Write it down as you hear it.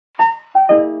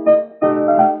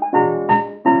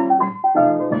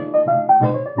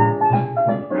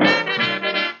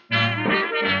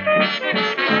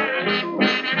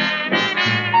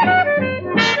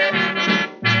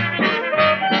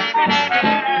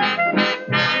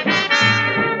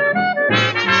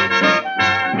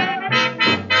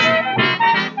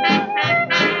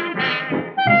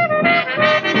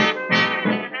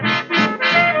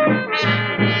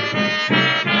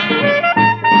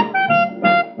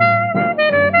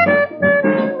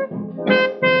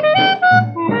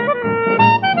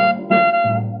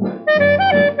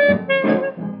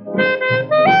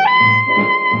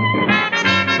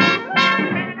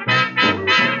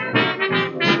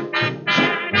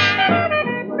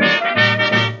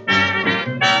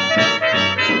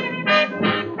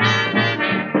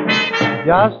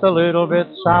Just a little bit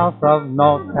south of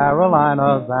North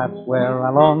Carolina, that's where I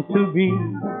long to be.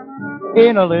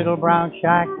 In a little brown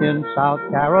shack in South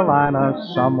Carolina,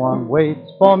 someone waits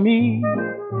for me.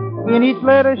 In each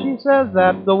letter she says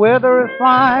that the weather is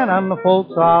fine and the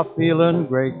folks are feeling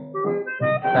great,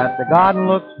 that the garden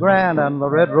looks grand and the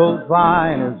red rose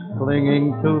vine is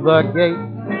clinging to the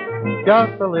gate.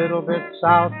 Just a little bit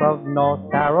south of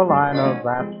North Carolina,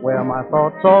 that's where my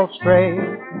thoughts all stray.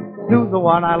 To the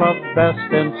one I love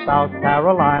best in South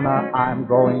Carolina, I'm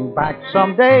going back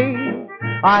someday.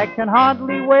 I can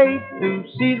hardly wait to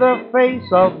see the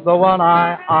face of the one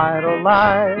I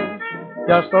idolize.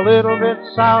 Just a little bit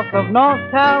south of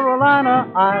North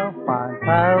Carolina, I'll find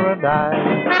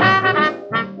paradise.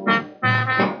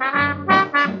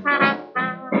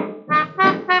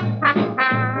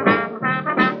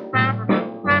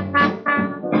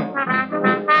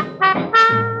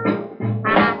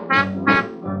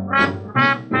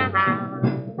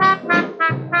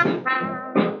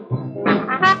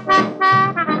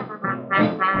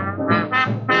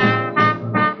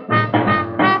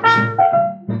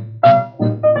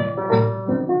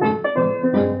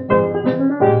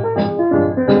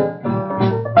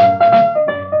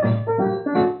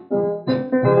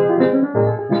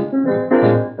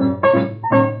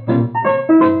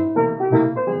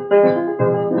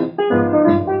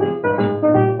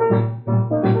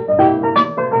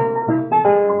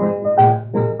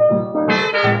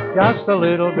 Just a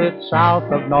little bit south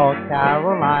of North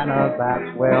Carolina,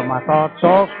 that's where my thoughts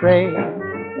all stray.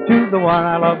 To the one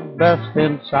I love best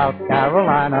in South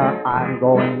Carolina, I'm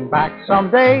going back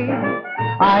someday.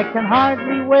 I can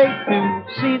hardly wait to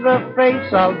see the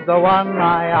face of the one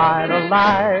I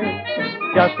idolize.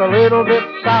 Just a little bit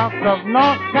south of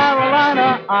North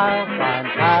Carolina, I'll find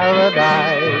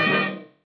paradise.